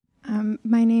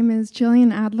My name is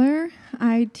Gillian Adler.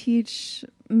 I teach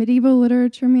medieval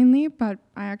literature mainly, but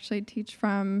I actually teach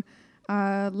from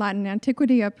Latin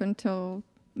antiquity up until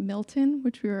Milton,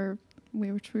 which we were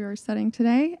studying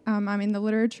today. I'm in the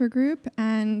literature group,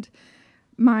 and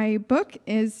my book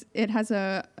has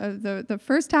the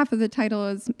first half of the title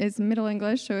is Middle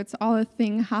English, so it's all a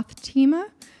thing hath theme,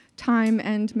 time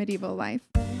and medieval life.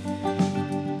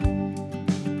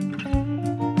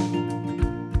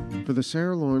 For the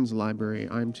Sarah Lawrence Library,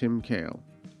 I'm Tim Kale,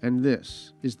 and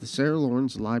this is the Sarah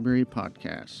Lawrence Library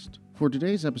Podcast. For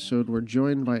today's episode, we're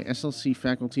joined by SLC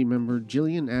faculty member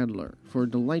Gillian Adler for a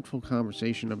delightful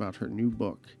conversation about her new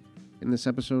book. In this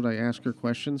episode, I ask her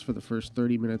questions for the first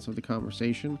 30 minutes of the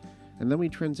conversation, and then we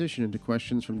transition into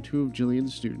questions from two of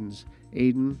Gillian's students,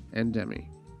 Aiden and Demi.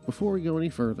 Before we go any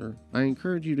further, I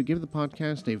encourage you to give the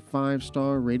podcast a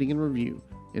 5-star rating and review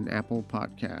in Apple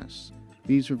Podcasts.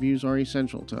 These reviews are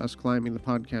essential to us climbing the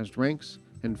podcast ranks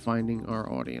and finding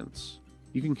our audience.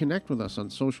 You can connect with us on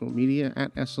social media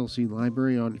at SLC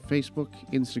Library on Facebook,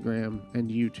 Instagram, and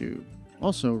YouTube.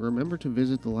 Also, remember to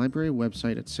visit the library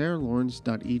website at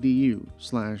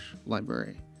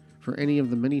sarahlawrence.edu/library for any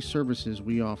of the many services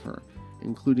we offer,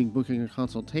 including booking a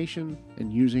consultation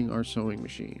and using our sewing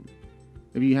machine.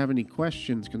 If you have any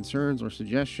questions, concerns, or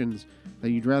suggestions that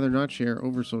you'd rather not share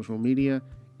over social media,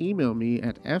 email me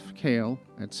at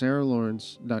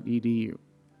fkale@sarahlawrence.edu.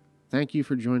 Thank you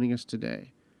for joining us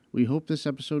today. We hope this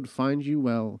episode finds you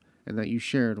well and that you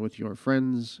share it with your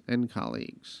friends and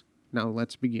colleagues. Now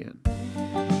let's begin.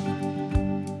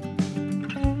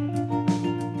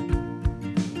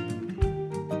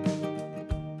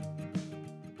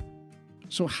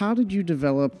 So how did you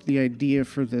develop the idea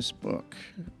for this book,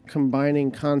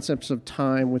 combining concepts of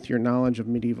time with your knowledge of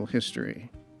medieval history?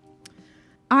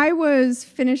 I was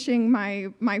finishing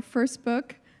my first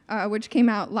book, which came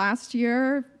out last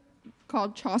year,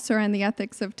 called Chaucer and the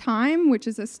Ethics of Time, which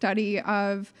is a study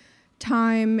of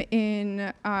time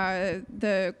in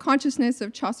the consciousness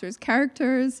of Chaucer's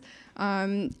characters,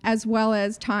 as well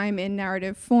as time in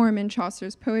narrative form in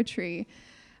Chaucer's poetry.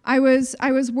 I was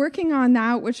working on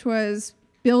that, which was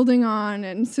building on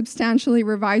and substantially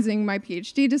revising my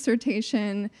PhD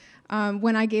dissertation,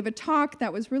 when I gave a talk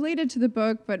that was related to the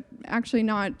book, but actually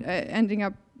not ending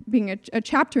up being a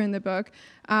chapter in the book,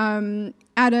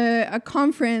 at a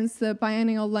conference, the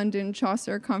Biennial London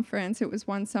Chaucer Conference. It was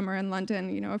one summer in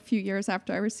London, a few years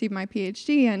after I received my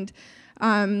PhD, and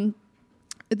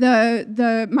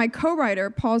my co-writer,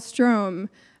 Paul Strome,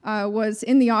 was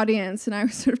in the audience, and I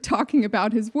was sort of talking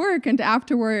about his work, and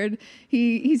afterward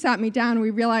he sat me down, and we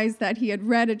realized that he had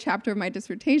read a chapter of my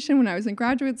dissertation when I was in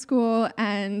graduate school,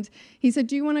 and he said,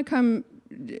 do you want to come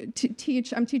to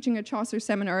teach? I'm teaching a Chaucer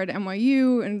seminar at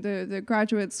NYU in the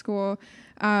graduate school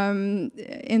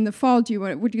in the fall.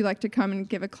 Would you like to come and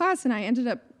give a class? And I ended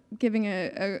up giving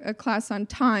a class on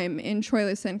time in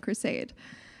Troilus and Crusade.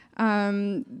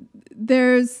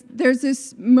 There's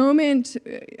this moment,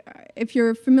 if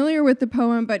you're familiar with the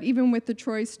poem, but even with the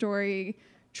Troy story,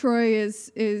 Troy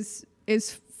is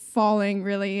falling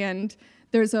really, and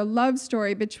there's a love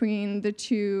story between the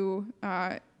two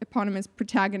eponymous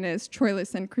protagonists,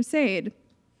 Troilus and Crusade.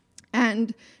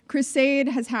 And Crusade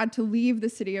has had to leave the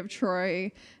city of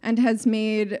Troy and has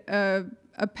made a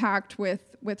pact with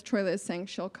Troilus, saying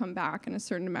she'll come back in a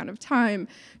certain amount of time.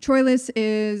 Troilus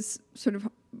is sort of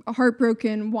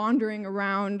heartbroken, wandering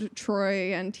around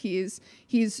Troy, and he's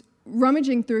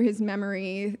rummaging through his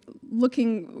memory,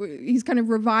 he's kind of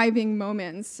reviving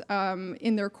moments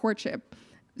in their courtship,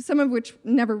 some of which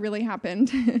never really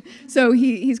happened. So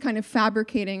he's kind of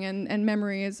fabricating, and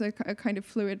memory is a kind of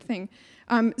fluid thing.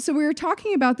 So we were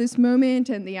talking about this moment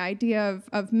and the idea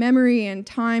of memory and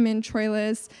time in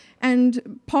Troilus,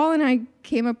 and Paul and I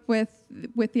came up with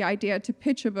the idea to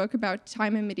pitch a book about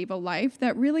time in medieval life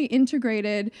that really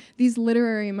integrated these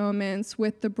literary moments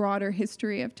with the broader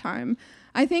history of time.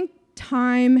 I think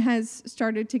time has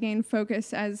started to gain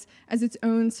focus as its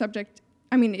own subject.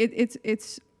 I mean,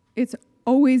 it's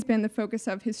always been the focus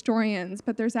of historians,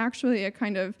 but there's actually a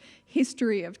kind of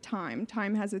history of time.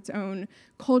 Time has its own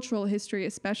cultural history,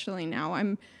 especially now.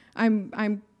 I'm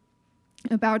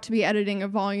about to be editing a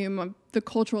volume of the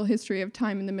cultural history of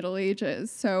time in the Middle Ages,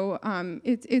 so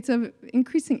it's of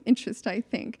increasing interest, I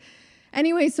think.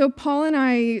 Anyway, so Paul and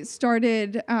I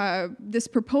started this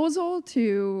proposal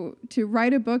to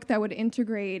write a book that would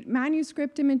integrate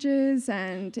manuscript images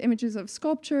and images of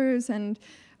sculptures, and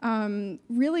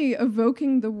really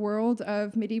evoking the world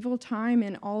of medieval time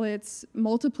in all its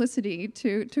multiplicity.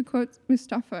 To quote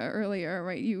Mustafa earlier,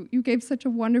 right? You gave such a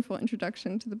wonderful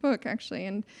introduction to the book, actually,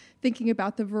 and thinking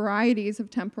about the varieties of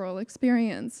temporal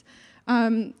experience.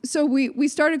 So we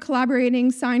started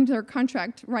collaborating, signed our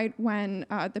contract right when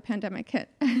the pandemic hit,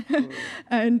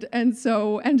 and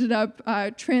so ended up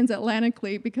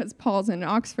transatlantically because Paul's in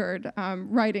Oxford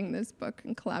writing this book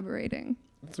and collaborating.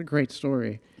 That's a great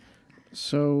story.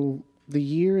 So the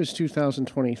year is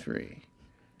 2023,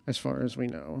 as far as we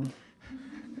know.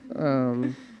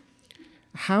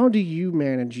 How do you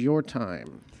manage your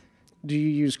time? Do you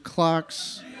use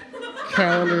clocks,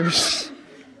 calendars?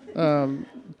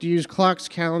 Do you use clocks,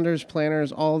 calendars,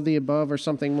 planners, all of the above, or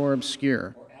something more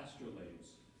obscure? Or astrolabes.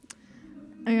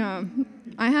 Yeah,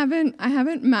 I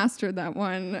haven't mastered that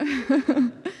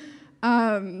one.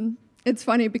 It's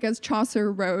funny because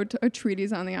Chaucer wrote a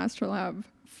treatise on the astrolabe,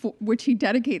 which he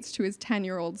dedicates to his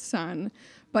 10-year-old son.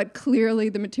 But clearly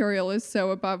the material is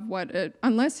so above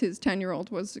unless his 10-year-old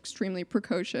was extremely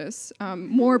precocious,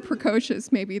 more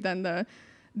precocious maybe than the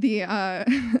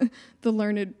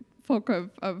learned folk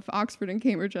of Oxford and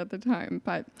Cambridge at the time.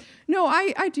 But no,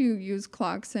 I do use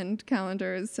clocks and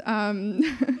calendars.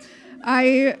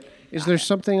 Is there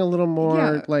something a little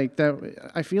more like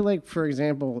that? I feel like, for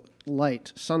example,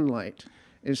 sunlight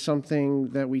is something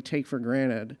that we take for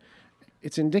granted.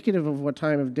 It's indicative of what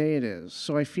time of day it is.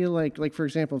 So I feel like for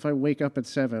example, if I wake up at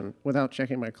 7 without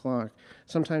checking my clock,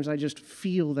 sometimes I just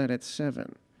feel that it's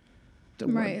 7.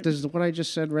 Right. Does what I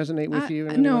just said resonate with you?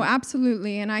 No,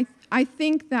 absolutely. And I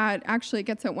think that actually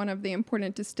gets at one of the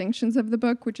important distinctions of the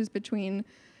book, which is between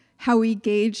how we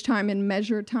gauge time and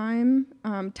measure time,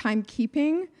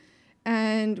 timekeeping,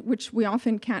 and which we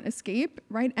often can't escape,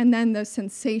 right? And then the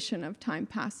sensation of time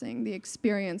passing, the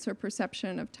experience or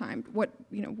perception of time, what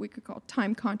we could call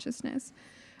time consciousness.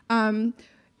 To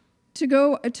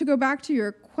go back to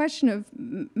your question of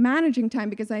managing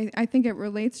time, because I think it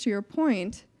relates to your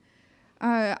point.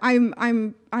 I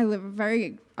live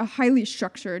a highly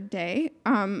structured day.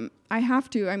 I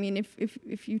have to. I mean,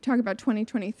 if you talk about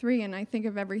 2023, and I think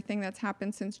of everything that's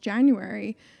happened since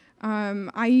January,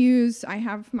 I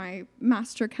have my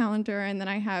master calendar, and then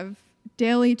I have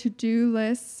daily to-do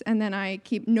lists, and then I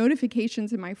keep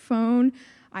notifications in my phone.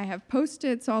 I have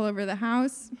Post-its all over the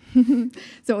house.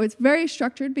 So it's very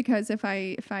structured, because if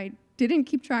I didn't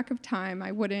keep track of time,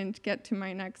 I wouldn't get to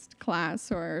my next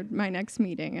class or my next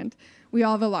meeting, and we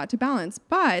all have a lot to balance.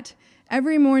 But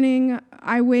every morning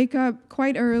I wake up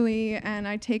quite early and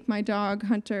I take my dog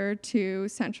Hunter to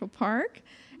Central Park,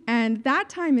 and that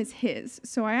time is his.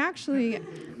 So I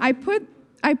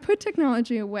put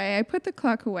technology away, I put the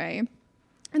clock away.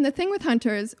 And the thing with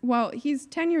Hunter is, well, he's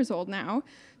 10 years old now,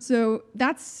 so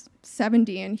that's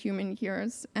 70 in human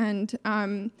years, and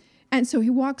so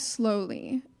he walks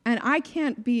slowly. And I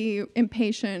can't be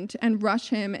impatient and rush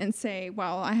him and say,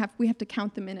 well, we have to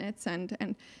count the minutes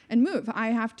and move. I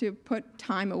have to put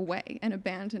time away and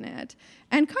abandon it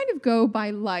and kind of go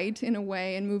by light in a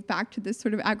way and move back to this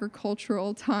sort of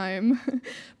agricultural time.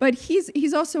 But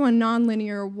he's also a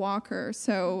nonlinear walker,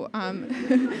 so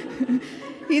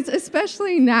he's,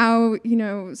 especially now,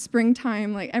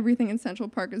 springtime, like everything in Central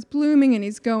Park is blooming, and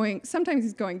sometimes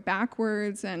he's going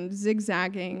backwards and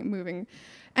zigzagging, moving.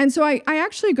 And so I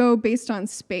actually go based on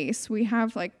space. We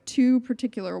have like 2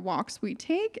 particular walks we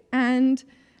take, and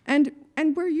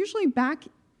we're usually back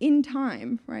in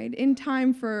time, right? In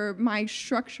time for my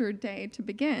structured day to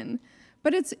begin.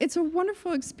 But it's a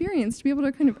wonderful experience to be able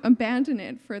to kind of abandon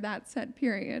it for that set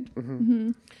period.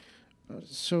 Mm-hmm.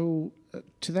 So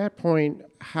to that point,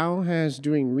 how has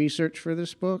doing research for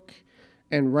this book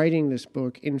and writing this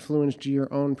book influenced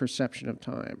your own perception of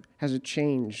time? Has it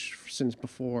changed since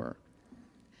before?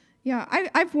 Yeah,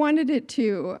 I've wanted it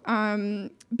to,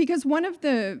 because one of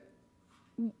the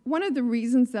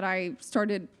reasons that I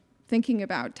started thinking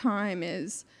about time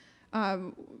is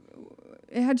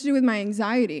it had to do with my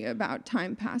anxiety about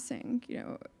time passing.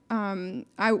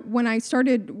 When I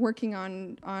started working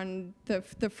on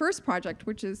the first project,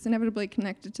 which is inevitably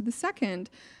connected to the second,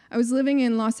 I was living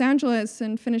in Los Angeles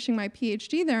and finishing my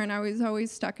PhD there, and I was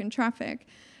always stuck in traffic.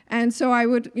 And so I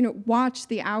would, watch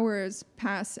the hours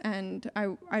pass, and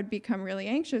I'd become really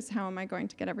anxious. How am I going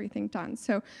to get everything done?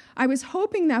 So I was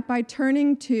hoping that by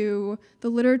turning to the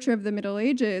literature of the Middle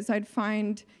Ages, I'd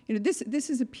find, this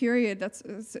is a period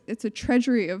it's a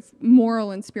treasury of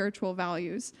moral and spiritual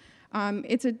values.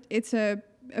 It's a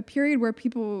period where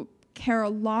people care a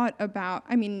lot about.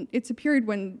 It's a period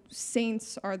when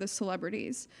saints are the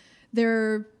celebrities.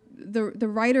 They're the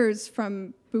writers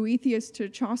from Boethius to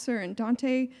Chaucer and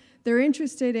Dante, they're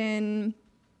interested in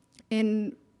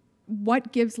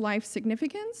what gives life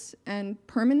significance and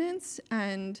permanence,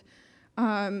 and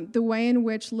the way in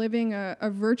which living a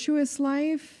virtuous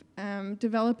life,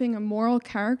 developing a moral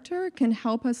character, can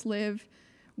help us live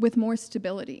with more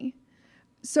stability.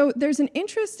 So there's an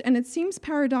interest, and it seems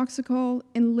paradoxical,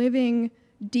 in living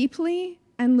deeply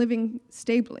and living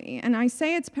stably. And I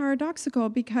say it's paradoxical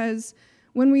because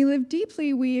when we live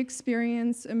deeply, we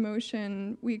experience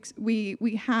emotion. We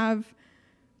have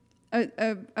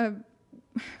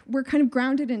we're kind of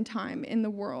grounded in time, in the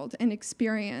world, and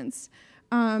experience.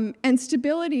 And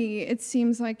stability, it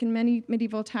seems like in many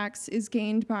medieval texts, is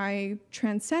gained by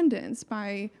transcendence,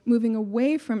 by moving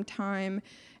away from time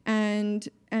and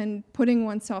putting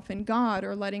oneself in God,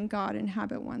 or letting God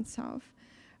inhabit oneself.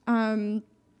 What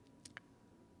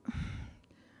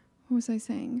was I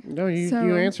saying? No,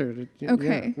 you answered it.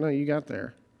 Okay. Yeah, no, you got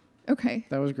there. Okay.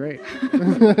 That was great.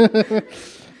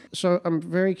 So I'm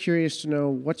very curious to know,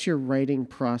 what's your writing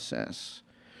process?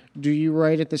 Do you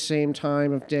write at the same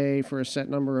time of day for a set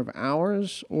number of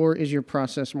hours, or is your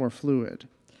process more fluid?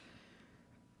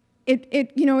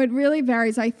 It really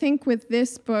varies. I think with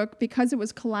this book, because it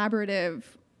was collaborative,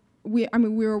 we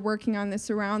were working on this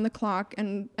around the clock,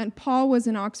 and Paul was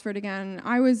in Oxford again,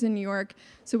 I was in New York,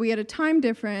 so we had a time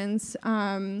difference.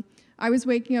 I was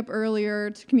waking up earlier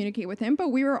to communicate with him, but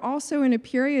we were also in a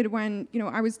period when,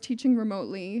 I was teaching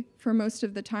remotely for most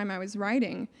of the time I was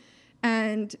writing.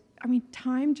 And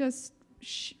time just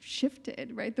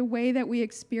shifted, right? The way that we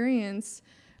experience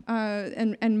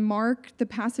and mark the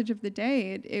passage of the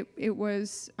day, it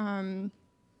was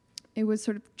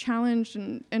sort of challenged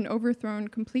and overthrown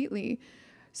completely.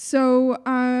 So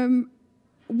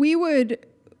we would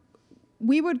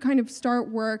kind of start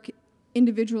work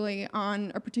individually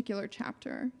on a particular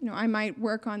chapter. I might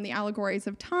work on the allegories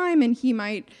of time, and he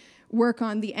might work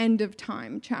on the end of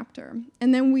time chapter.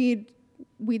 And then we'd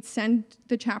send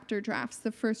the chapter drafts,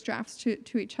 the first drafts,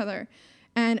 to each other.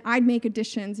 And I'd make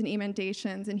additions and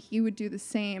emendations, and he would do the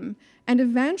same. And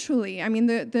eventually,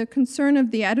 the concern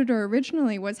of the editor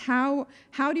originally was how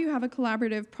do you have a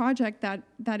collaborative project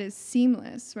that is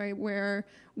seamless, right? Where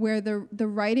the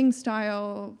writing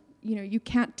style, you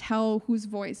can't tell whose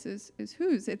voice is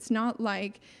whose. It's not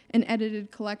like an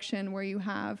edited collection where you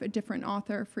have a different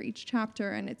author for each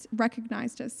chapter and it's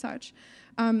recognized as such.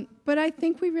 But I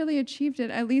think we really achieved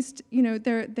it. At least,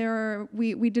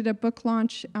 we did a book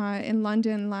launch in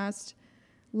London last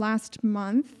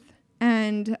month,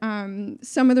 and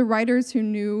some of the writers who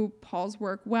knew Paul's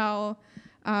work well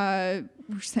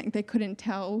were saying they couldn't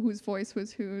tell whose voice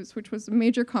was whose, which was a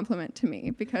major compliment to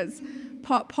me, because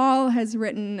Paul has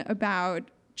written about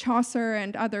Chaucer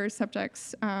and other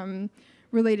subjects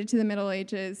related to the Middle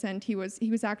Ages, and he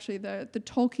was actually the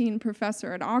Tolkien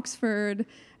professor at Oxford,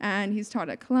 and he's taught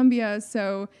at Columbia,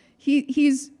 so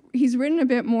he's written a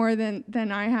bit more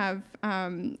than I have,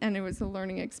 and it was a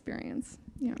learning experience.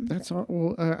 Yeah. That's all.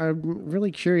 Well, I'm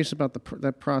really curious about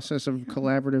that process of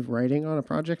collaborative writing on a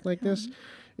project like this.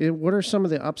 What are some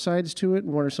of the upsides to it,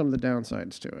 and what are some of the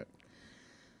downsides to it?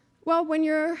 Well, when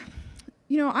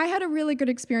I had a really good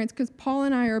experience because Paul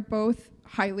and I are both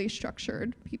highly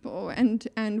structured people,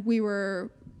 and we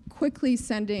were quickly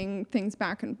sending things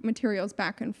back and materials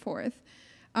back and forth.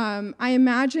 I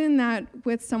imagine that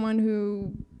with someone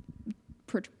who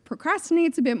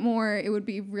procrastinates a bit more, it would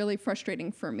be really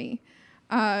frustrating for me.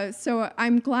 So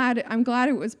I'm glad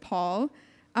it was Paul.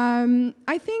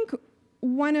 I think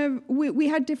we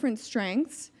had different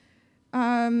strengths.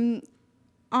 I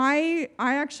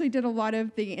actually did a lot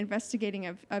of the investigating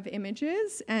of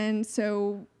images, and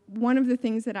so one of the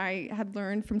things that I had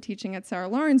learned from teaching at Sarah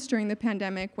Lawrence during the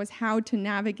pandemic was how to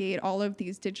navigate all of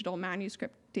these digital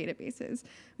manuscript databases.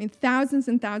 Thousands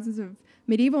and thousands of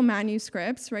medieval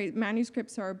manuscripts, right?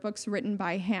 Manuscripts are books written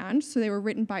by hand, so they were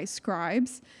written by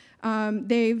scribes.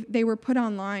 They were put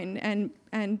online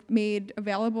and made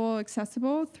available,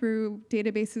 accessible through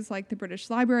databases like the British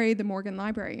Library, the Morgan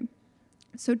Library.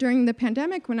 So during the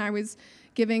pandemic, when I was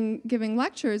giving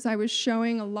lectures, I was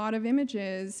showing a lot of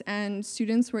images, and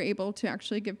students were able to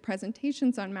actually give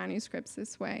presentations on manuscripts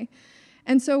this way.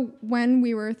 And so when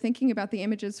we were thinking about the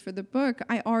images for the book,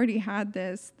 I already had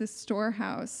this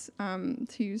storehouse, to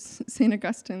use St.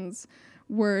 Augustine's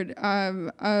word,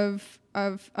 of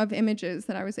images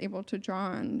that I was able to draw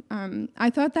on. I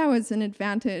thought that was an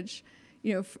advantage.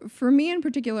 For me in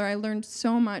particular, I learned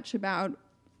so much about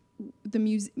the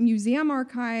museum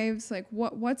archives, like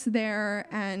what's there,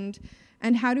 and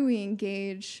how do we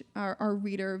engage our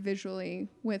reader visually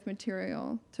with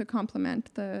material to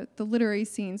complement the literary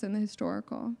scenes and the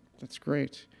historical. That's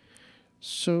great.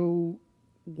 So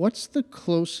what's the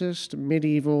closest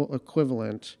medieval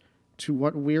equivalent to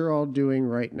what we're all doing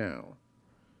right now?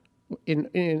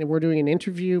 We're doing an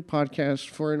interview podcast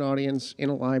for an audience in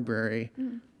a library.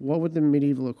 What would the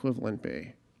medieval equivalent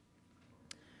be?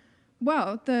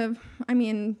 Well,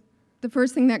 the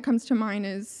first thing that comes to mind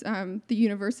is the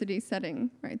university setting,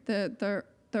 right? The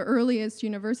earliest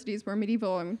universities were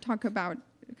medieval, and talk about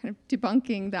kind of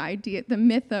debunking the idea, the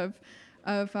myth of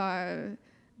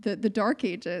the Dark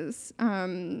Ages.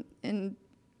 In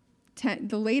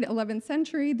the late 11th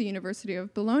century, the University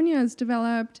of Bologna is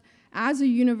developed as a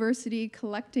university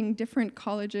collecting different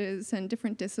colleges and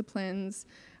different disciplines.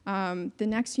 The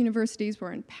next universities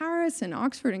were in Paris and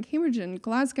Oxford and Cambridge and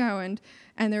Glasgow, and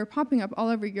they were popping up all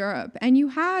over Europe. And you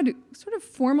had sort of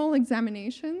formal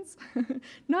examinations.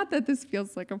 Not that this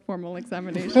feels like a formal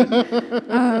examination,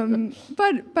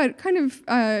 but kind of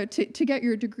to get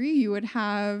your degree, you would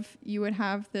have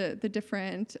the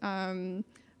different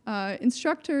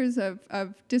instructors of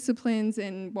disciplines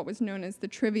in what was known as the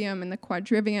trivium and the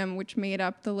quadrivium, which made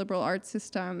up the liberal arts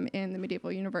system in the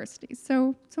medieval universities.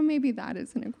 So maybe that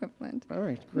is an equivalent. All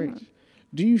right, great.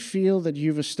 Do you feel that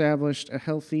you've established a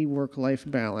healthy work-life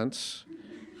balance?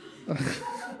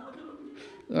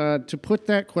 To put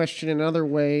that question another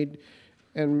way,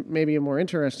 and maybe a more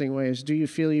interesting way, is do you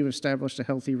feel you've established a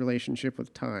healthy relationship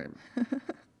with time?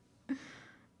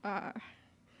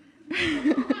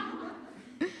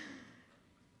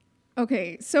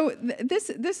 Okay, so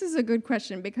this is a good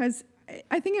question, because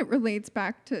I think it relates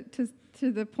back to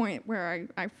the point where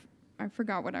I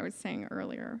forgot what I was saying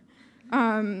earlier.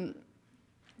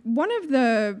 One of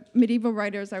the medieval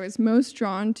writers I was most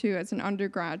drawn to as an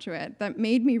undergraduate that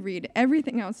made me read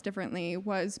everything else differently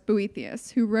was Boethius,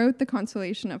 who wrote the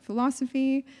Consolation of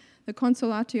Philosophy, the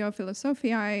Consolatio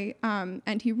Philosophiae,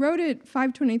 and he wrote it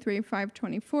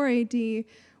 523-524 AD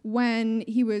when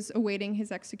he was awaiting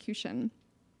his execution.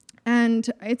 And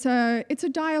it's a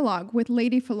dialogue with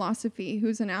Lady Philosophy,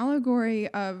 who's an allegory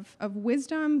of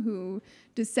wisdom, who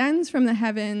descends from the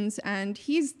heavens, and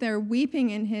he's there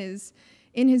weeping in his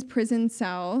prison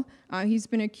cell. He's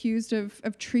been accused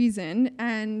of treason,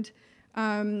 and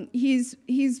he's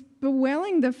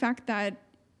bewailing the fact that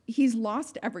he's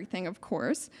lost everything, of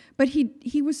course, but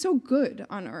he was so good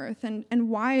on earth, and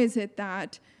why is it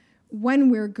that when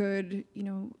we're good,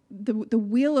 the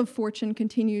wheel of fortune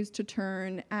continues to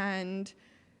turn, and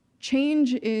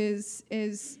change is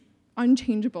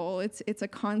unchangeable. It's a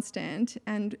constant,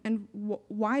 and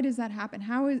why does that happen?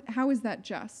 How is that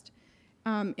just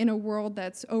in a world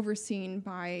that's overseen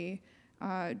by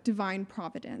divine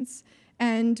providence?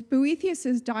 And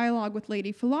Boethius's dialogue with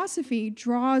Lady Philosophy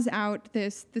draws out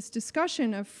this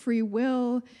discussion of free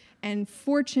will and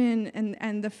fortune,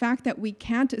 and the fact that we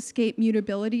can't escape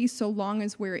mutability so long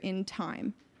as we're in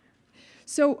time.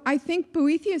 So I think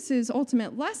Boethius's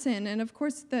ultimate lesson, and of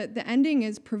course the ending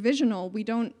is provisional, we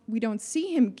don't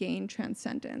see him gain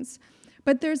transcendence,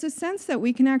 but there's a sense that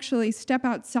we can actually step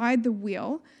outside the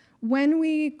wheel when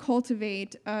we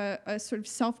cultivate a sort of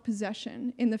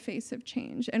self-possession in the face of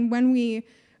change, and when we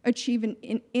achieve an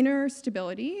inner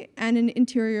stability and an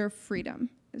interior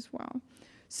freedom as well.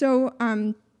 So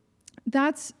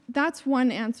that's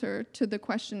one answer to the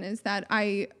question, is that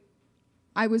I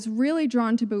was really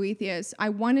drawn to Boethius. I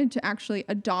wanted to actually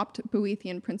adopt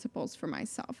Boethian principles for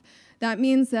myself. That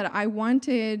means that I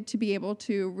wanted to be able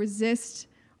to resist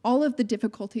all of the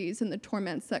difficulties and the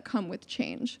torments that come with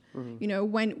change.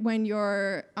 Mm-hmm. When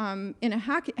you're in a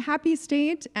happy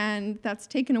state and that's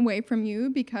taken away from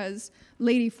you because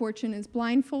Lady Fortune is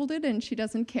blindfolded and she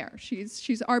doesn't care.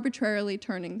 She's arbitrarily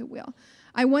turning the wheel.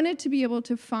 I wanted to be able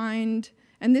to find,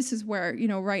 and this is where,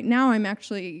 right now I'm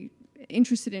actually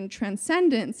interested in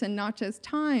transcendence and not just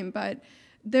time, but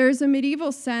there's a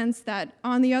medieval sense that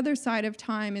on the other side of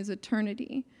time is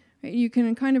eternity. Right? You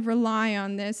can kind of rely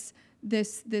on this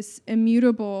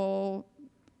immutable,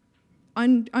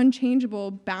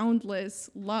 unchangeable, boundless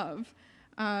love,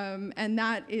 and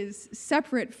that is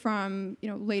separate from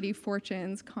Lady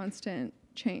Fortune's constant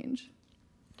change.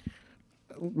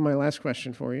 My last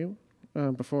question for you,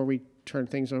 before we turn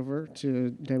things over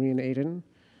to Demi and Aiden,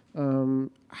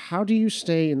 how do you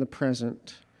stay in the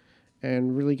present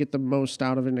and really get the most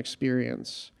out of an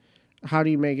experience? How do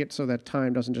you make it so that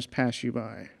time doesn't just pass you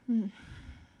by?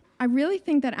 I really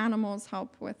think that animals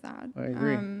help with that. I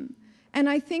agree. And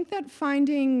I think that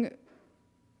finding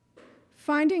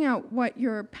out what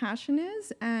your passion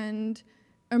is and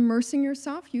immersing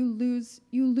yourself, you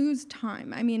lose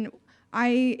time. I mean,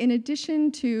 in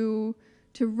addition to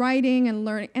writing and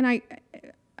learning, and I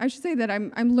should say that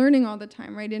I'm learning all the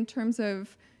time, right? In terms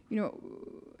of,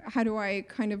 how do I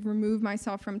kind of remove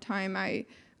myself from time?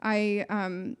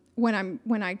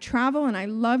 When I travel, and I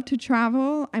love to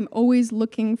travel, I'm always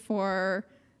looking for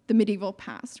the medieval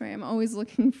past, right? I'm always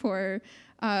looking for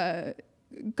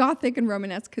Gothic and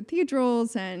Romanesque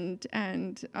cathedrals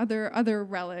and other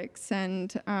relics,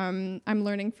 and I'm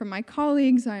learning from my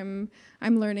colleagues. I'm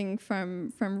learning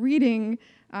from reading.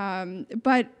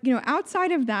 But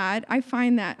outside of that, I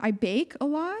find that I bake a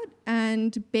lot,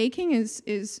 and baking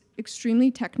is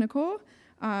extremely technical.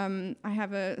 I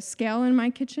have a scale in my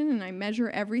kitchen, and I measure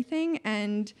everything,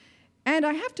 and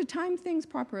I have to time things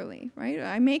properly, right?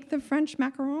 I make the French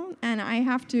macarons, and I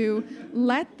have to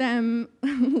let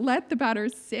the batter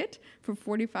sit for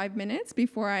 45 minutes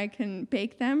before I can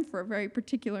bake them for a very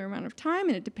particular amount of time,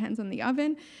 and it depends on the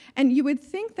oven. And you would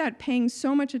think that paying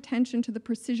so much attention to the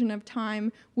precision of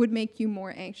time would make you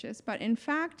more anxious, but in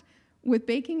fact, with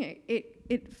baking,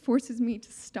 it forces me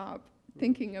to stop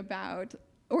thinking about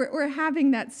or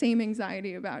having that same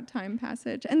anxiety about time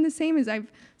passage. And the same as I've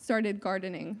started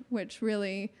gardening, which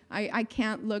really, I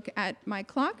can't look at my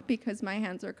clock because my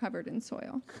hands are covered in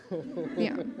soil.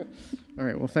 Yeah. All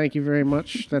right, well, thank you very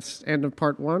much. That's end of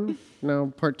part 1.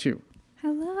 Now part 2.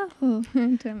 Hello.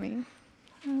 Demi.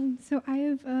 So I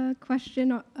have a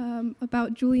question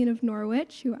about Julian of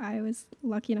Norwich, who I was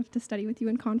lucky enough to study with you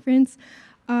in conference.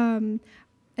 And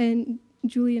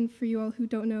Julian, for you all who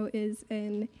don't know, is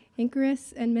an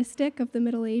anchoress and mystic of the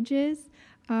Middle Ages,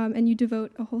 and you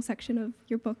devote a whole section of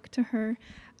your book to her.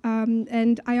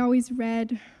 And I always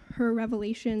read her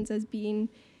revelations as being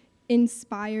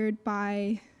inspired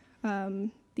by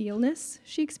the illness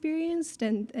she experienced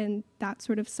and that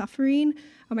sort of suffering.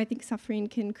 I think suffering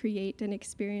can create an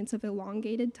experience of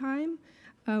elongated time.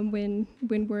 When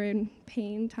we're in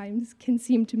pain, times can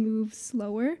seem to move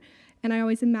slower. And I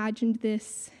always imagined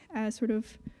this as sort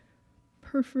of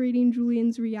perforating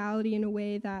Julian's reality in a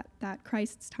way that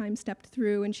Christ's time stepped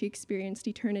through and she experienced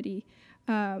eternity.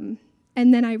 And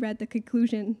then I read the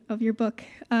conclusion of your book,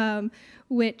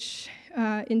 which,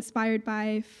 inspired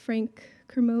by Frank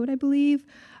Kermode, I believe,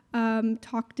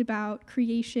 talked about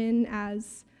creation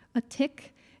as a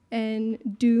tick and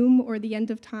doom or the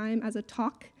end of time as a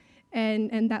talk,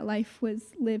 and that life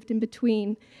was lived in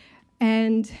between.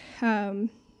 And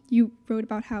you wrote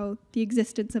about how the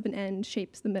existence of an end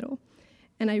shapes the middle.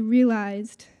 And I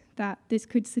realized that this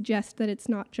could suggest that it's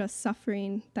not just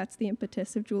suffering that's the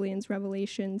impetus of Julian's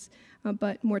revelations,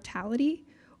 but mortality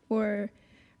or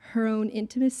her own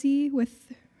intimacy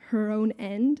with her own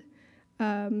end,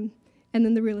 and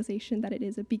then the realization that it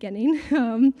is a beginning.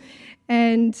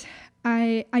 And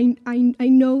I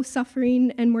know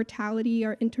suffering and mortality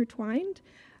are intertwined,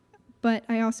 but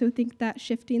I also think that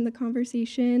shifting the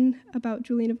conversation about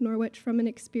Julian of Norwich from an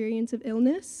experience of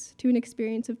illness to an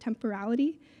experience of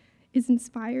temporality is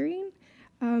inspiring.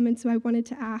 And so I wanted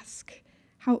to ask,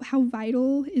 how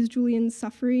vital is Julian's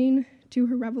suffering to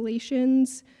her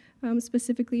revelations,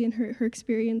 specifically in her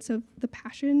experience of the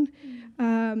Passion?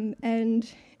 And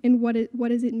what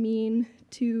does it mean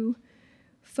to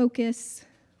focus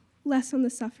less on the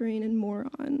suffering and more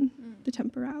on the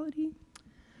temporality?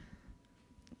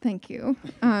 Thank you.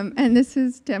 And this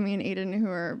is Demi and Aiden, who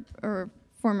are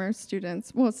former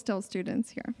students, well, still students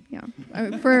here. Yeah,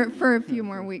 for a few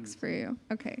more weeks for you.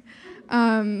 Okay.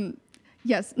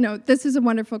 Yes, no, this is a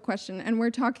wonderful question, and we're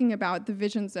talking about the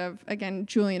visions of, again,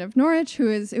 Julian of Norwich, who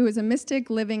is a mystic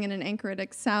living in an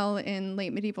anchoritic cell in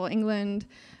late medieval England,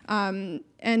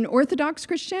 an Orthodox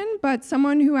Christian, but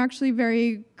someone who actually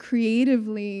very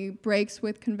creatively breaks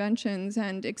with conventions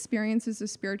and experiences a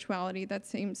spirituality that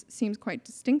seems quite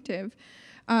distinctive.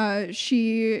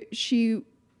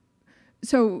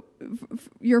 So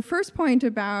your first point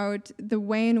about the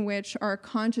way in which our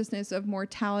consciousness of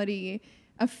mortality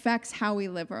affects how we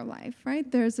live our life,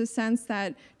 right? There's a sense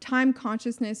that time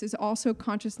consciousness is also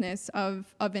consciousness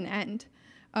of an end,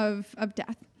 of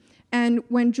death. And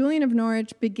when Julian of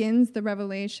Norwich begins the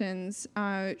revelations,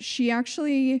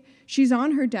 she's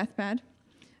on her deathbed.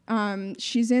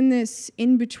 She's in this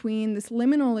in-between, this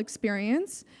liminal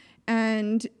experience,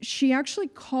 and she actually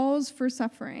calls for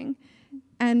suffering.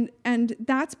 And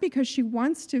that's because she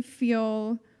wants to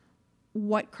feel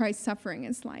what Christ's suffering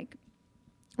is like.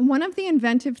 One of the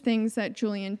inventive things that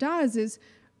Julian does is,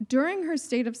 during her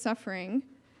state of suffering,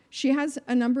 she has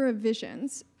a number of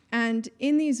visions. And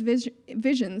in these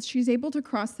visions, she's able to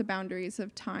cross the boundaries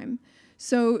of time.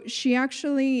 So she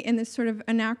actually, in this sort of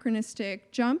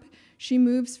anachronistic jump, she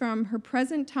moves from her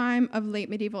present time of late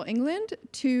medieval England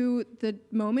to the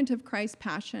moment of Christ's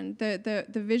Passion. The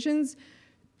visions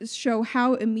show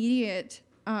how immediate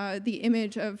the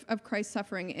image of Christ's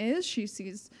suffering is. She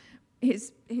sees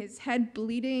his head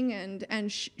bleeding,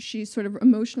 and she's sort of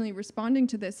emotionally responding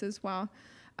to this as well.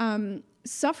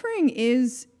 Suffering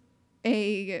is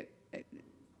a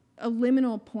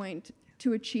liminal point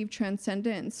to achieve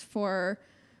transcendence for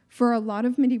for a lot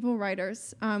of medieval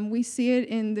writers. We see it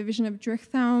in the vision of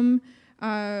Drichtaum.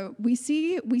 We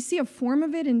see a form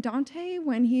of it in Dante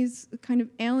when he's kind of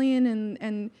alien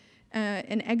and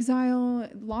an exile,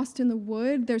 lost in the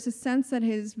wood. There's a sense that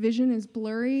his vision is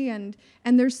blurry, and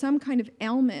there's some kind of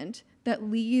ailment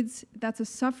that's a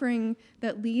suffering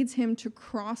that leads him to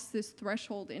cross this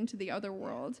threshold into the other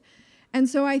world. And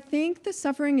so I think the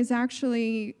suffering is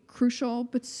actually crucial,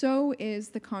 but so is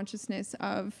the consciousness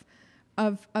of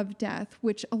death,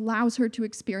 which allows her to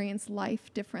experience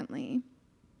life differently.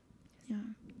 Yeah.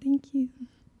 Thank you.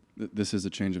 This is a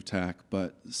change of tack,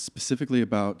 but specifically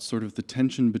about sort of the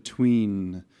tension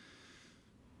between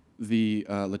the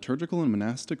liturgical and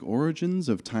monastic origins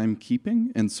of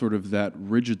timekeeping and sort of that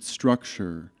rigid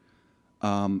structure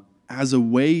as a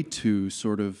way to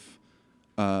sort of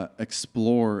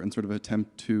explore and sort of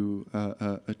attempt to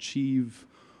achieve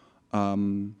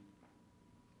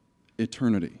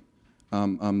eternity.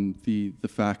 The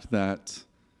fact that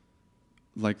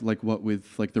like what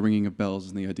with like the ringing of bells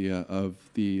and the idea of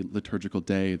the liturgical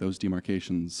day, those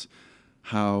demarcations,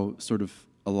 how sort of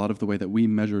a lot of the way that we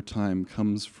measure time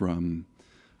comes from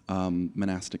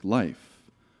monastic life,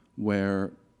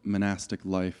 where monastic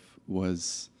life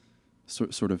was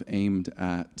sort of aimed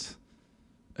at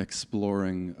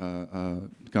exploring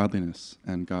godliness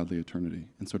and godly eternity,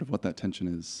 and sort of what that tension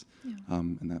is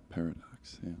in that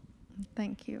paradox. Yeah.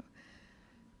 Thank you.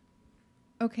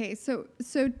 Okay, so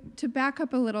to back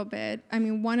up a little bit, I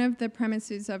mean, one of the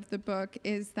premises of the book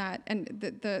is that, and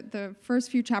the first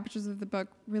few chapters of the book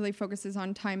really focuses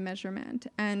on time measurement,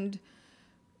 and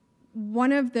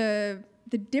one of the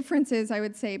differences, I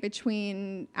would say,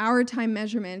 between our time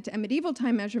measurement and medieval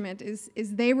time measurement is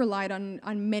they relied on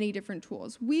many different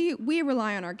tools. We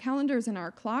rely on our calendars and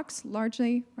our clocks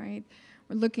largely, right?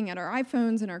 We're looking at our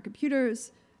iPhones and our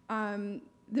computers.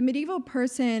 The medieval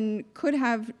person could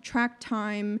have tracked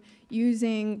time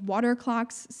using water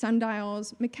clocks,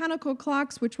 sundials, mechanical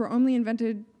clocks, which were only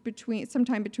invented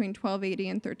sometime between 1280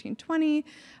 and 1320,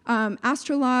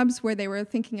 astrolabes, where they were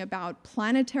thinking about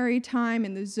planetary time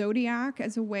and the zodiac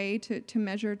as a way to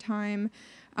measure time,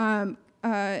 and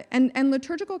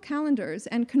liturgical calendars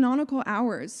and canonical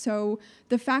hours. So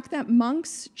the fact that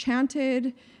monks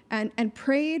chanted and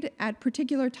prayed at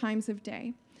particular times of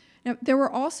day. Now, there were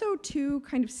also two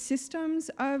kind of systems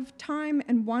of time,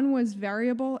 and one was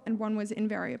variable and one was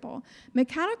invariable.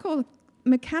 Mechanical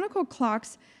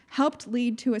clocks helped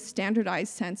lead to a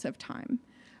standardized sense of time.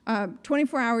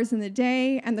 24 hours in the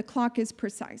day, and the clock is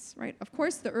precise, right? Of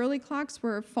course, the early clocks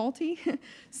were faulty,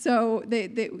 so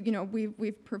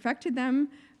we've perfected them,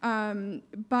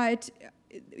 but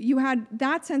you had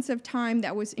that sense of time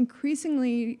that was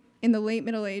increasingly, in the late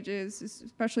Middle Ages,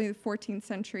 especially the 14th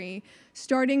century,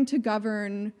 starting to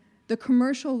govern the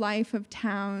commercial life of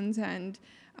towns, and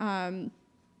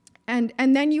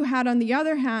then you had, on the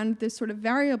other hand, this sort of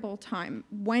variable time.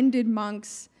 When did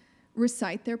monks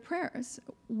recite their prayers?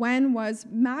 When was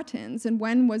matins and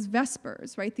when was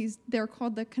vespers, right? They're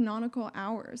called the canonical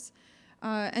hours.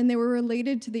 And they were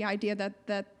related to the idea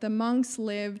that the monks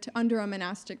lived under a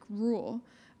monastic rule.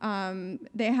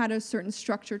 They had a certain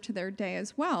structure to their day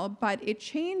as well, but it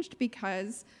changed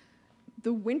because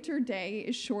the winter day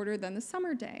is shorter than the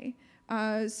summer day.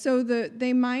 So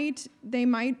they might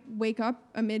wake up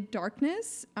amid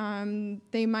darkness.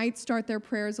 They might start their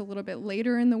prayers a little bit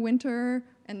later in the winter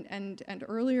and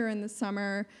earlier in the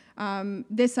summer.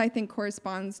 This, I think,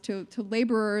 corresponds to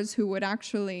laborers who would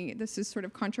actually, this is sort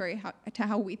of contrary to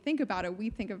how we think about it. We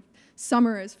think of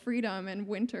summer as freedom and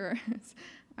winter as,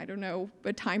 I don't know,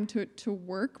 a time to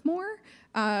work more,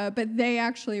 but they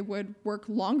actually would work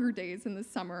longer days in the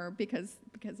summer because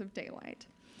of daylight.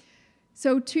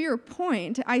 So to your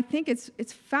point, I think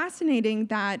it's fascinating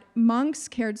that monks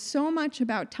cared so much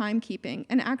about timekeeping,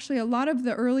 and actually a lot of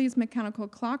the earliest mechanical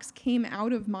clocks came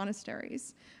out of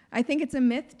monasteries. I think it's a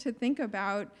myth to think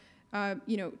about,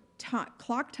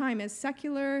 clock time as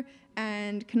secular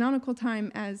and canonical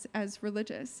time as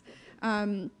religious.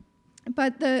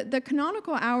 But the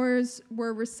canonical hours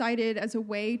were recited as a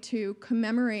way to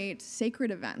commemorate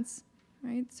sacred events,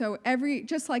 right? So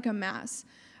just like a mass,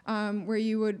 where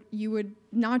you would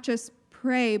not just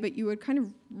pray, but you would kind of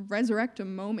resurrect a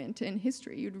moment in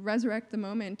history. You'd resurrect the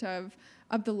moment of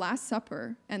the Last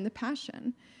Supper and the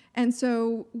Passion. And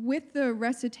so with the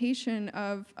recitation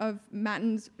of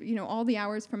matins, all the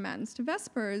hours from matins to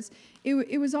vespers,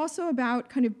 it was also about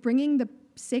kind of bringing the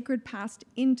sacred past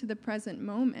into the present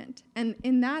moment. And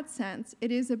in that sense,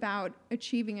 it is about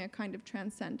achieving a kind of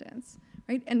transcendence,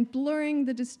 right? And blurring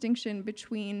the distinction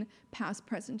between past,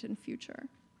 present, and future.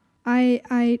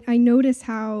 I notice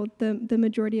how the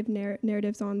majority of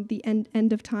narratives on the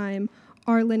end of time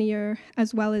are linear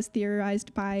as well as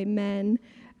theorized by men,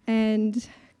 and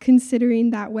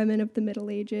considering that women of the Middle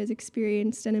Ages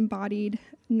experienced and embodied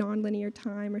nonlinear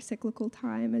time or cyclical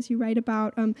time, as you write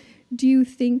about, do you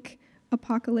think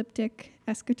apocalyptic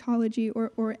eschatology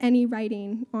or any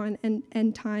writing on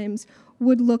end times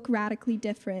would look radically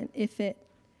different if it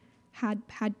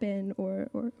had been or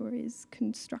is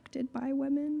constructed by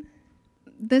women?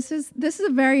 This is a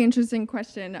very interesting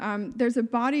question. There's a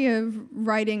body of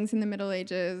writings in the Middle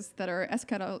Ages that are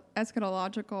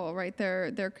eschatological, right?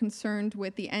 They're concerned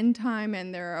with the end time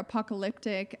and they're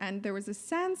apocalyptic, and there was a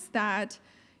sense that,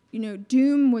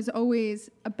 doom was always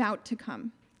about to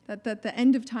come, that the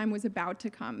end of time was about to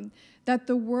come, that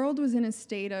the world was in a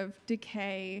state of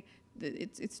decay.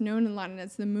 It's known in Latin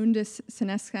as the mundus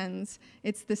senescens.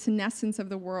 It's the senescence of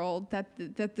the world, that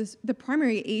the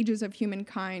primary ages of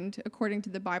humankind, according to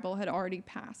the Bible, had already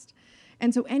passed.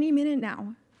 And so any minute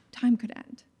now, time could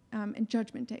end, and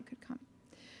Judgment Day could come.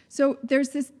 So there's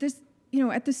this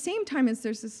at the same time as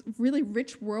there's this really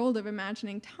rich world of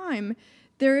imagining time,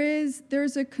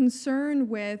 there's a concern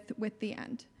with the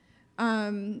end.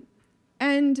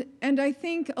 And I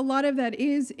think a lot of that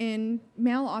is in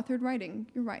male-authored writing.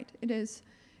 You're right.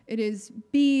 It is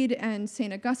Bede and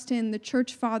St. Augustine, the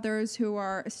church fathers, who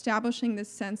are establishing this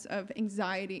sense of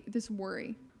anxiety, this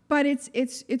worry. But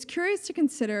it's curious to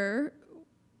consider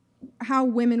how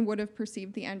women would have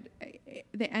perceived the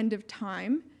end of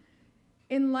time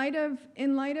in light of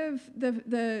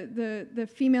the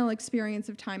female experience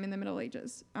of time in the Middle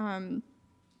Ages,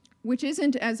 which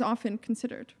isn't as often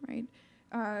considered, right?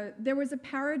 There was a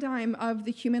paradigm of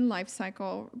the human life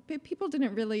cycle. People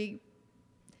didn't really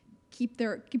keep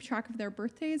track of their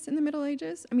birthdays in the Middle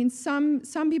Ages. I mean, some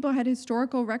people had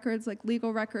historical records, like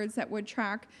legal records, that would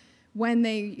track when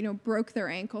they broke their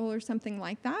ankle or something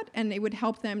like that, and it would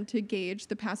help them to gauge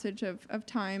the passage of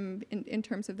time in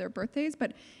terms of their birthdays.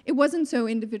 But it wasn't so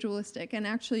individualistic, and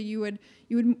actually you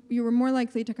were more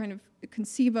likely to kind of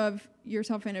conceive of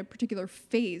yourself in a particular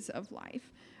phase of life.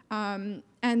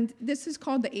 And this is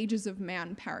called the ages of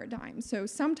man paradigm. So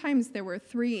sometimes there were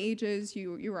 3 ages.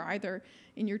 You were either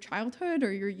in your childhood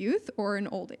or your youth or in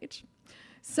old age.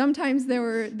 Sometimes there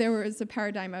was a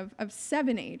paradigm of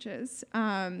 7 ages.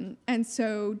 And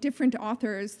so different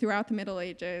authors throughout the Middle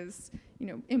Ages,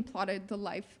 implotted the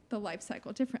life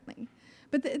cycle differently.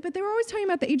 But they were always talking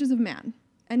about the ages of man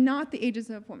and not the ages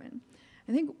of women.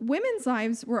 I think women's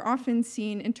lives were often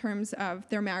seen in terms of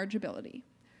their marriageability.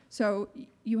 So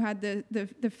you had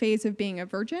the phase of being a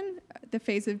virgin, the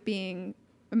phase of being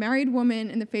a married woman,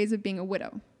 and the phase of being a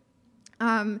widow.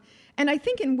 And I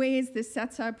think in ways this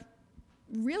sets up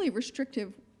really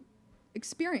restrictive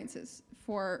experiences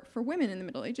for women in the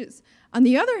Middle Ages. On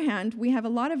the other hand, we have a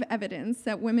lot of evidence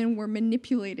that women were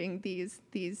manipulating these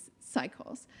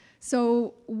cycles.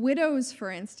 So widows,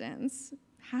 for instance,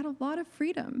 had a lot of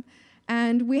freedom.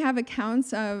 And we have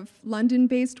accounts of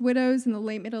London-based widows in the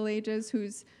late Middle Ages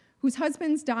whose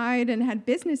husbands died and had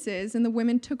businesses, and the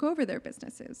women took over their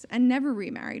businesses and never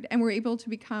remarried and were able to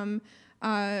become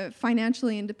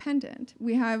financially independent.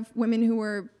 We have women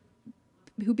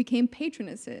who became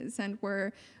patronesses and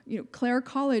were, Clare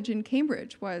College in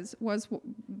Cambridge was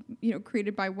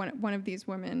created by one of these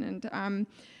women, and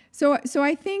so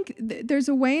I think there's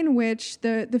a way in which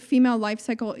the female life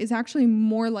cycle is actually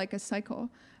more like a cycle.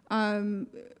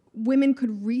 Women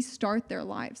could restart their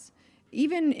lives.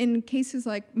 Even in cases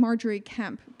like Marjorie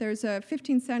Kemp, there's a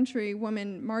 15th century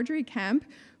woman, Marjorie Kemp,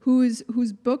 whose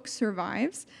book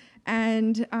survives,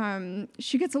 and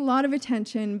she gets a lot of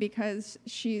attention because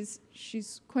she's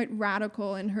quite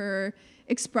radical in her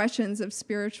expressions of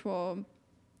spiritual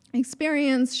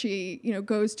experience. She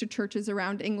goes to churches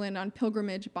around England on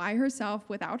pilgrimage by herself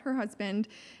without her husband,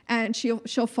 and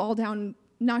she'll fall down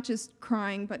not just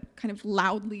crying, but kind of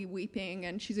loudly weeping,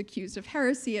 and she's accused of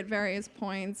heresy at various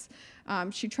points.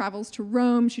 She travels to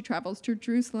Rome, she travels to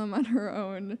Jerusalem on her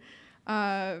own.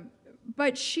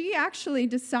 But she actually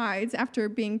decides, after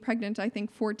being pregnant, I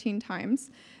think 14 times,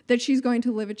 that she's going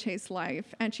to live a chaste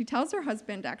life. And she tells her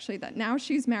husband, actually, that now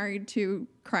she's married to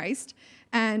Christ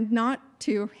and not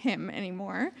to him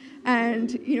anymore. And,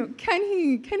 can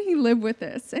he live with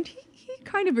this? And he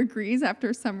kind of agrees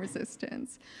after some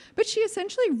resistance. But she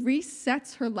essentially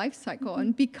resets her life cycle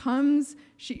and becomes,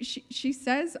 she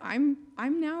says, I'm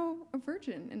now a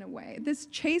virgin in a way. This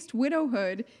chaste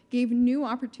widowhood gave new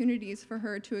opportunities for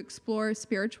her to explore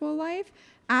spiritual life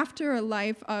after a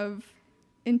life of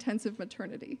intensive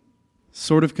maternity.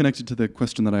 Sort of connected to the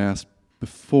question that I asked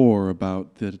before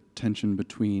about the tension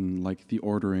between the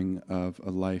ordering of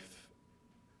a life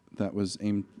that was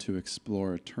aimed to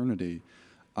explore eternity,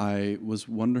 I was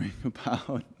wondering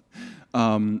about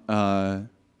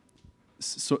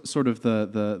sort of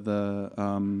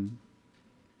the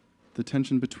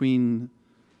tension between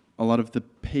a lot of the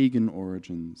pagan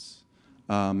origins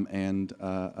and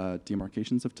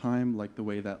demarcations of time, like the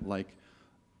way that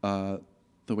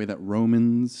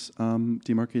Romans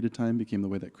demarcated time became the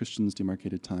way that Christians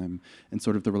demarcated time, and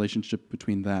sort of the relationship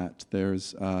between that.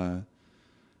 There's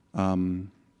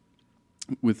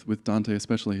with Dante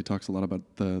especially, he talks a lot about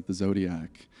the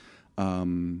zodiac,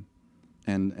 and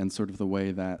sort of the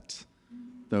way that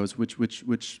those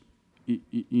which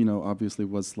obviously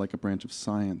was like a branch of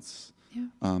science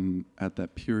at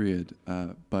that period,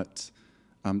 but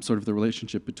sort of the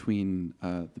relationship between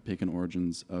the pagan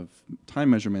origins of time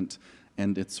measurement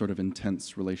and its sort of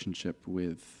intense relationship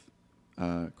with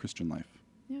Christian life.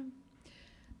 Yeah.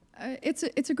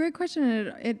 It's a great question.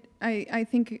 And I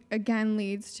think again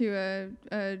leads to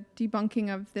a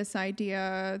debunking of this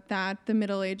idea that the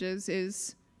Middle Ages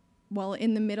is, well,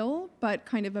 in the middle, but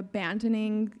kind of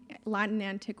abandoning Latin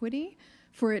antiquity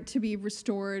for it to be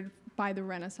restored by the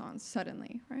Renaissance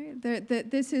suddenly, right?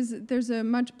 There's a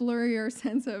much blurrier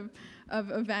sense of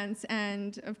events,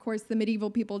 and of course the medieval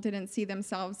people didn't see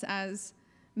themselves as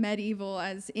medieval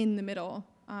as in the Middle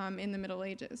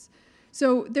Ages.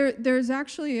 So there's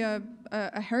actually a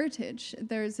heritage.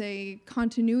 There's a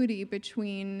continuity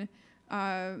between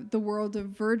the world of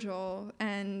Virgil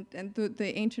and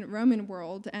the ancient Roman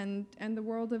world and the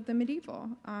world of the medieval.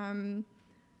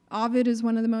 Ovid is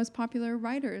one of the most popular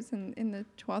writers in the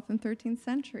 12th and 13th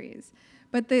centuries.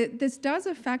 But this does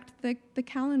affect the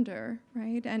calendar,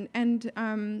 right? And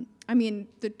I mean,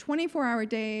 the 24-hour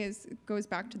day goes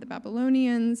back to the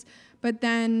Babylonians, but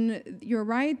then you're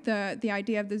right, the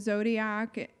idea of the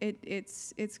zodiac,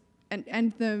 it's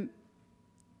the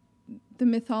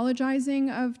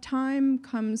mythologizing of time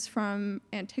comes from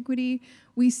antiquity.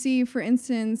 We see, for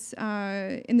instance,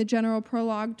 in the general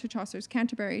prologue to Chaucer's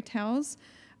Canterbury Tales,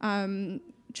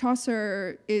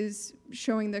 Chaucer is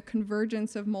showing the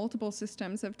convergence of multiple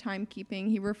systems of timekeeping.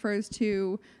 He refers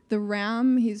to the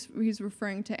ram, he's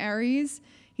referring to Aries.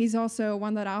 He's also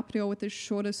one that Aprio with the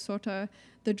Shortus Sota,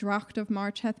 the Dracht of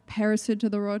March hath perished to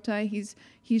the Rota. He's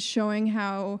showing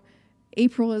how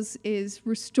April is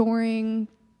restoring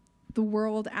the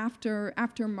world after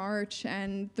March,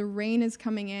 and the rain is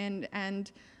coming in,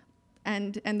 and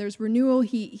there's renewal.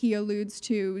 He alludes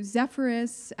to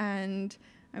Zephyrus, and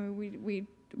I mean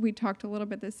we talked a little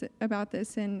bit about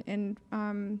this in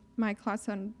my class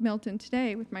on Milton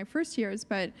today with my first years,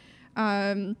 but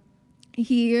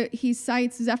he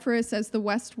cites Zephyrus as the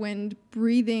west wind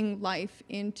breathing life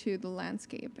into the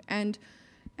landscape, and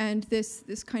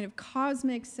this kind of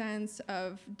cosmic sense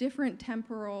of different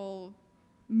temporal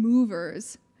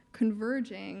movers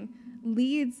converging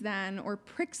leads then or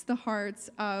pricks the hearts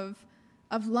of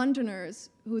Londoners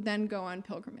who then go on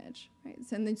pilgrimage, right?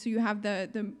 And then so you have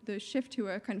the shift to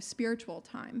a kind of spiritual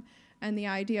time, and the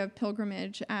idea of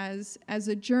pilgrimage as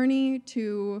a journey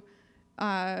to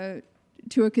a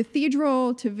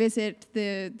cathedral, to visit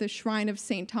the shrine of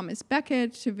St. Thomas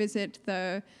Becket, to visit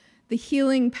the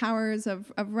healing powers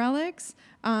of relics,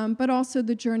 but also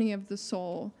the journey of the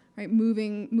soul, right?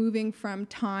 Moving from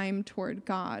time toward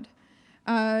God.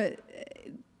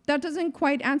 That doesn't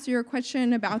quite answer your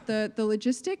question about the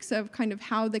logistics of kind of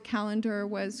how the calendar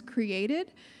was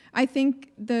created. I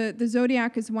think the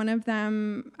zodiac is one of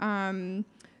them.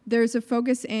 There's a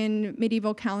focus in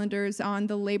medieval calendars on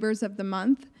the labors of the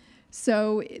month.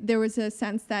 So there was a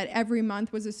sense that every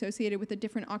month was associated with a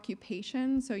different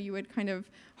occupation. So you would kind of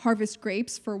harvest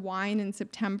grapes for wine in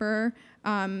September.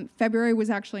 February was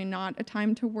actually not a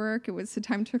time to work. It was a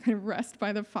time to kind of rest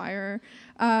by the fire.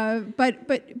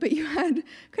 But you had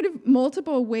kind of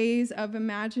multiple ways of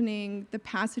imagining the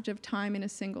passage of time in a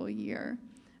single year.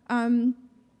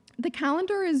 The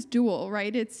calendar is dual,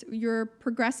 right? You're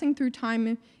progressing through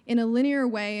time in a linear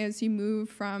way as you move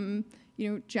from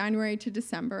January to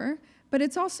December, but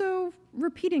it's also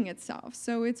repeating itself.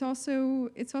 So it's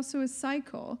also a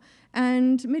cycle.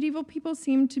 And medieval people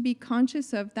seem to be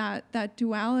conscious of that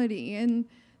duality and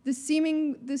the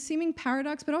seeming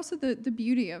paradox, but also the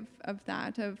beauty of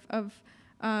that, of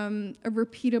a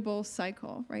repeatable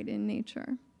cycle, right, in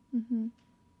nature. Mm-hmm.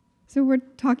 So we're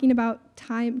talking about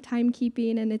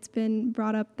timekeeping, and it's been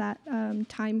brought up that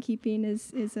timekeeping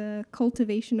is a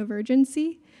cultivation of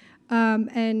urgency.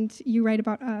 And you write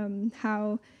about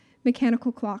how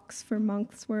mechanical clocks for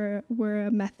monks were a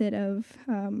method of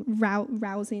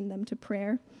rousing them to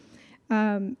prayer.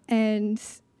 And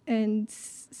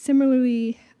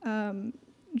similarly,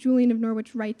 Julian of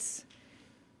Norwich writes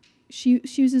she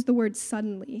uses the word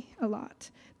suddenly a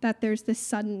lot, that there's this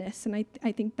suddenness, and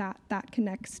I think that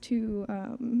connects to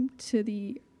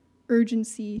the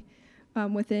urgency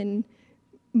within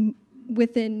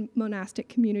monastic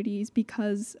communities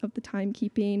because of the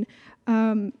timekeeping,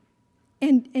 and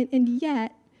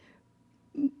yet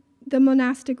the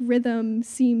monastic rhythm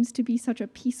seems to be such a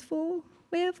peaceful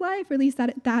way of life, or at least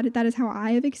that is how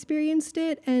I have experienced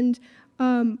it. And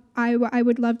I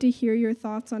would love to hear your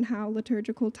thoughts on how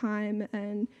liturgical time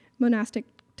and monastic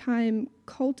time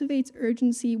cultivates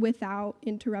urgency without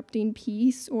interrupting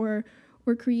peace, or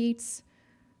creates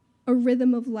a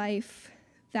rhythm of life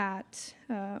that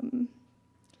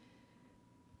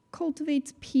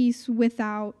cultivates peace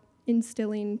without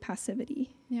instilling passivity.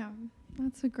 Yeah,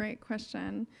 that's a great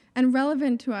question, and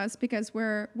relevant to us because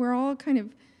we're all kind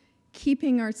of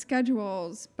keeping our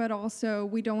schedules, but also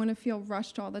we don't want to feel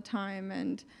rushed all the time.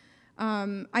 And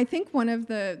I think one of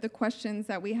the questions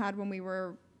that we had when we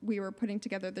were putting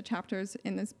together the chapters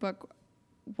in this book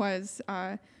was,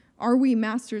 are we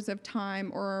masters of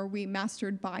time, or are we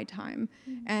mastered by time?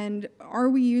 Mm-hmm. And are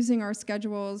we using our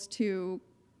schedules to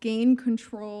gain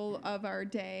control of our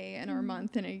day and our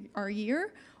month and our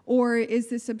year? Or is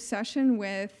this obsession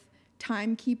with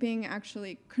timekeeping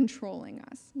actually controlling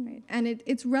us, right? And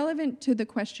it's relevant to the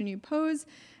question you pose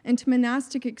and to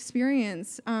monastic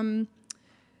experience.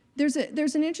 There's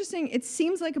an interesting, it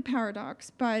seems like a paradox,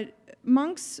 but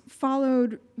monks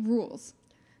followed rules.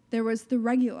 There was the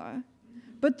regula,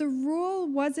 but the rule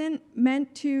wasn't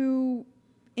meant to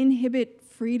inhibit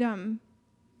freedom.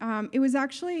 It was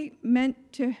actually meant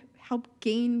to help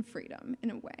gain freedom in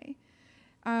a way.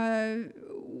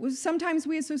 Sometimes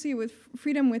we associate with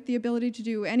freedom with the ability to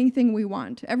do anything we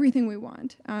want, everything we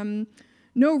want.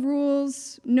 No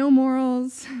rules, no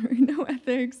morals, no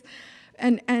ethics,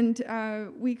 and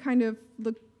we kind of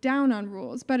look down on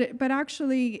rules. But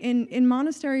actually, in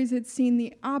monasteries, it's seen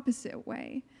the opposite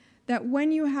way. That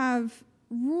when you have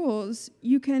rules,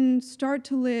 you can start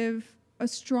to live a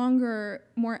stronger,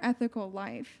 more ethical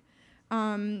life.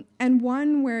 And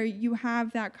one where you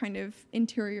have that kind of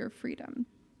interior freedom.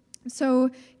 So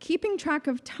keeping track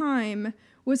of time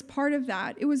was part of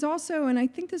that. It was also, and I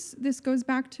think this goes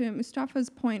back to Mustafa's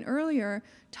point earlier,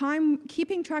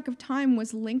 keeping track of time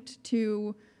was linked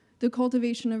to the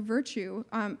cultivation of virtue.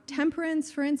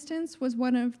 Temperance, for instance, was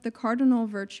one of the cardinal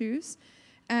virtues,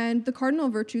 and the cardinal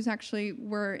virtues actually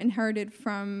were inherited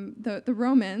from the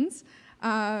Romans.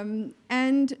 And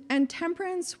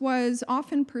temperance was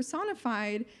often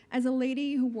personified as a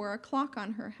lady who wore a clock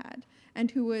on her head and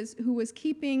who was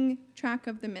keeping track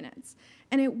of the minutes.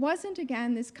 And it wasn't,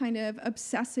 again, this kind of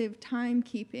obsessive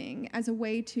timekeeping as a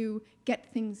way to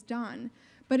get things done,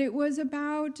 but it was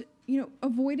about,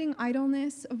 avoiding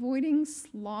idleness, avoiding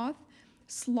sloth.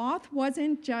 Sloth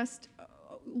wasn't just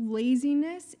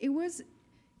laziness. It was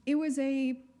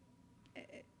a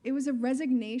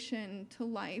resignation to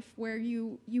life where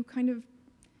you kind of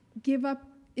give up.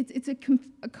 It's a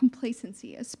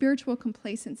complacency, a spiritual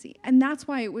complacency, and that's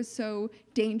why it was so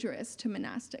dangerous to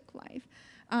monastic life.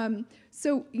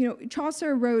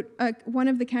 Chaucer wrote one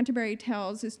of the Canterbury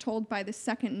Tales is told by the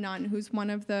second nun, who's one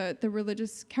of the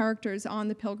religious characters on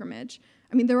the pilgrimage.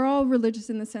 I mean, they're all religious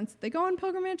in the sense that they go on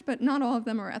pilgrimage, but not all of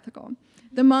them are ethical.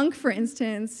 The monk, for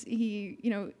instance, he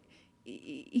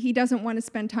doesn't want to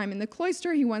spend time in the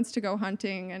cloister. He wants to go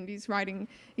hunting, and he's riding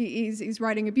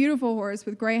a beautiful horse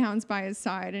with greyhounds by his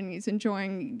side, and he's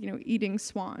enjoying, eating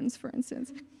swans, for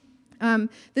instance.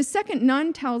 The second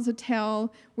nun tells a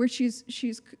tale where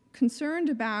she's concerned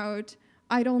about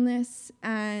idleness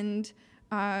and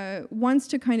wants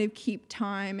to kind of keep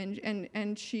time,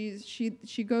 and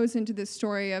she goes into this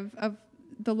story of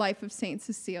the life of Saint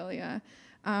Cecilia.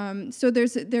 So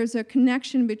there's a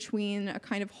connection between a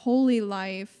kind of holy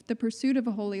life, the pursuit of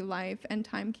a holy life, and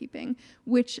timekeeping,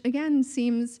 which again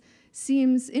seems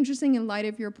interesting in light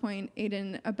of your point,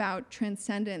 Aidan, about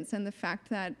transcendence and the fact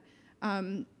that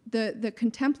the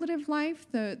contemplative life,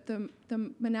 the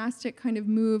monastic kind of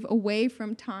move away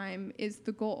from time is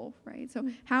the goal, right? So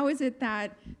how is it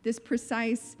that this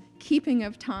precise keeping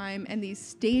of time and these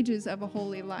stages of a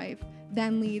holy life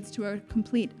then leads to a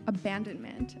complete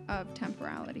abandonment of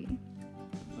temporality?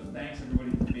 So thanks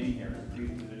everybody for being here.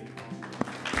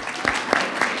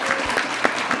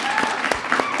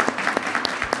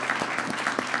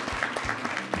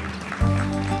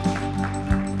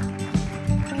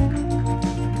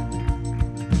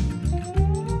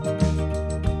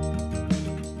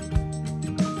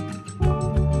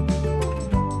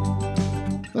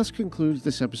 thus concludes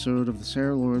this episode of the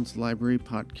Sarah Lawrence Library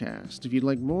Podcast. If you'd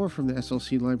like more from the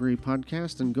SLC Library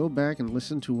Podcast, then go back and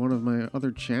listen to one of my other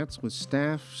chats with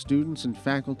staff, students, and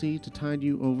faculty to tide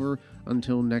you over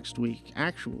until next week.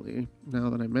 Actually, now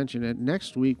that I mention it,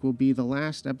 next week will be the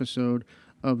last episode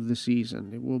of the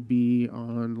season. It will be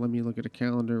on, let me look at a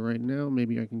calendar right now,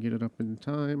 maybe I can get it up in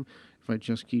time. If I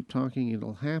just keep talking,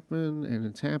 it'll happen, and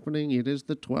it's happening. It is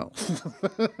the 12th.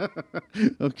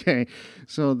 Okay,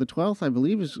 so the 12th, I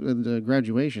believe, is the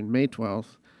graduation, May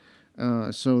 12th.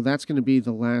 So that's going to be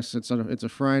the last, it's a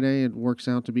Friday, it works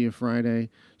out to be a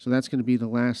Friday, so that's going to be the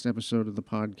last episode of the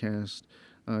podcast.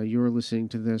 You're listening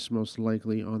to this most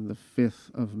likely on the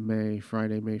 5th of May,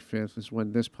 Friday, May 5th, is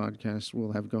when this podcast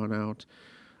will have gone out.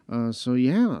 So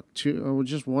yeah,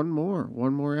 just one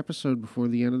more episode before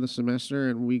the end of the semester,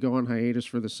 and we go on hiatus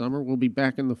for the summer. We'll be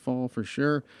back in the fall for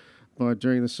sure, but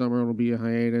during the summer it'll be a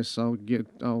hiatus. I'll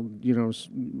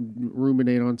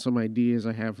ruminate on some ideas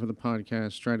I have for the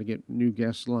podcast, try to get new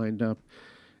guests lined up,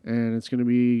 and it's going to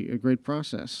be a great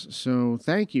process. So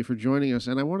thank you for joining us,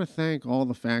 and I want to thank all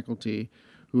the faculty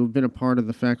who have been a part of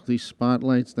the faculty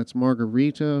spotlights. That's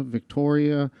Margarita,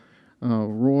 Victoria,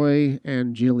 Roy,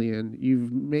 and Gillian.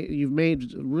 You've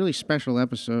made really special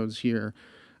episodes here,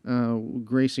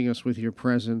 gracing us with your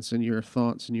presence and your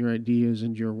thoughts and your ideas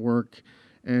and your work.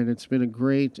 And it's been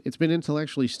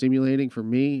intellectually stimulating for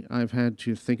me. I've had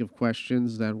to think of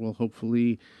questions that will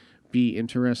hopefully be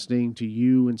interesting to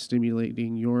you and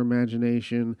stimulating your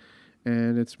imagination.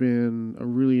 And it's been a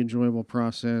really enjoyable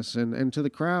process. And to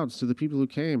the crowds, to the people who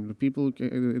came,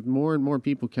 more and more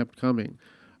people kept coming.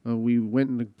 We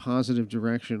went in a positive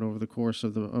direction over the course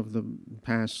of the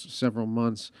past several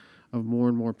months, of more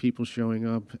and more people showing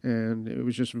up, and it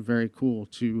was just very cool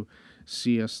to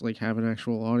see us have an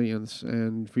actual audience,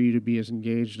 and for you to be as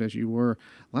engaged as you were.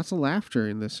 Lots of laughter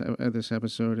in this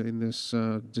episode, in this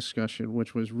discussion,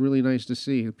 which was really nice to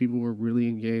see. People were really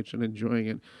engaged and enjoying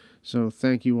it. So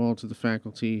thank you all to the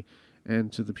faculty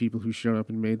and to the people who showed up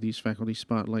and made these faculty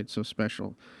spotlights so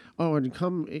special. Oh, and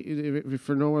come, if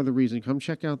for no other reason, come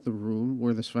check out the room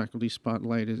where this faculty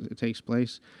spotlight takes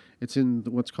place. It's in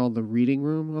what's called the reading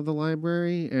room of the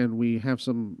library, and we have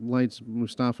some lights.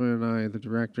 Mustafa and I, the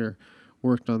director,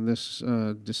 worked on this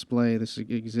display, this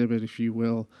exhibit, if you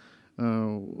will,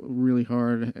 really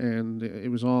hard, and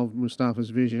it was all Mustafa's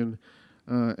vision,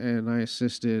 and I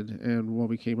assisted, and what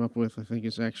we came up with, I think,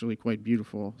 is actually quite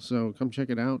beautiful. So come check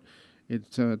it out.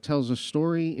 It tells a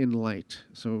story in light.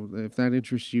 So if that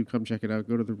interests you, come check it out.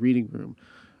 Go to the reading room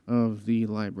of the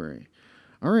library.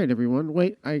 All right, everyone.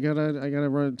 Wait, I gotta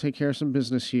run take care of some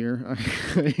business here. I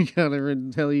gotta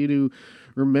tell you to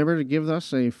remember to give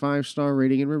us a 5-star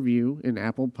rating and review in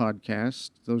Apple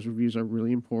Podcasts. Those reviews are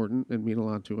really important and mean a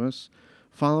lot to us.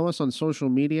 Follow us on social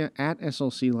media at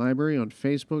SLC Library on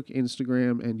Facebook,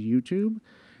 Instagram, and YouTube.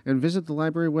 And visit the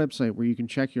library website where you can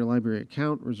check your library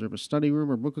account, reserve a study room,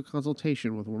 or book a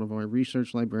consultation with one of our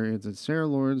research librarians at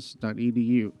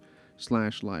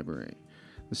sarahlawrence.edu/library.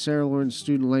 The Sarah Lawrence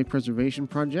Student Life Preservation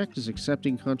Project is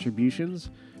accepting contributions.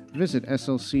 Visit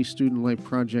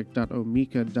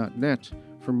slcstudentlifeproject.omeka.net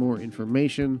for more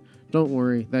information. Don't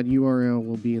worry, that URL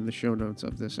will be in the show notes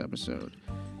of this episode.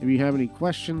 If you have any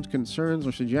questions, concerns,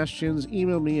 or suggestions,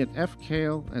 email me at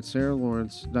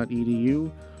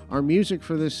fkale@sarahlawrence.edu. Our music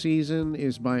for this season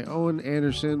is by Owen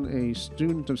Anderson, a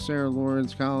student of Sarah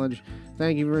Lawrence College.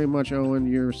 Thank you very much, Owen.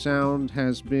 Your sound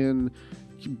has been,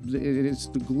 it's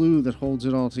the glue that holds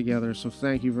it all together. So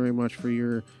thank you very much for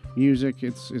your music.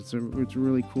 It's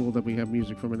really cool that we have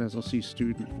music from an SLC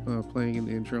student playing in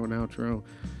the intro and outro.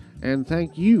 And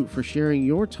thank you for sharing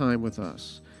your time with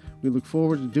us. We look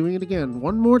forward to doing it again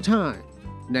one more time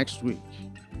next week.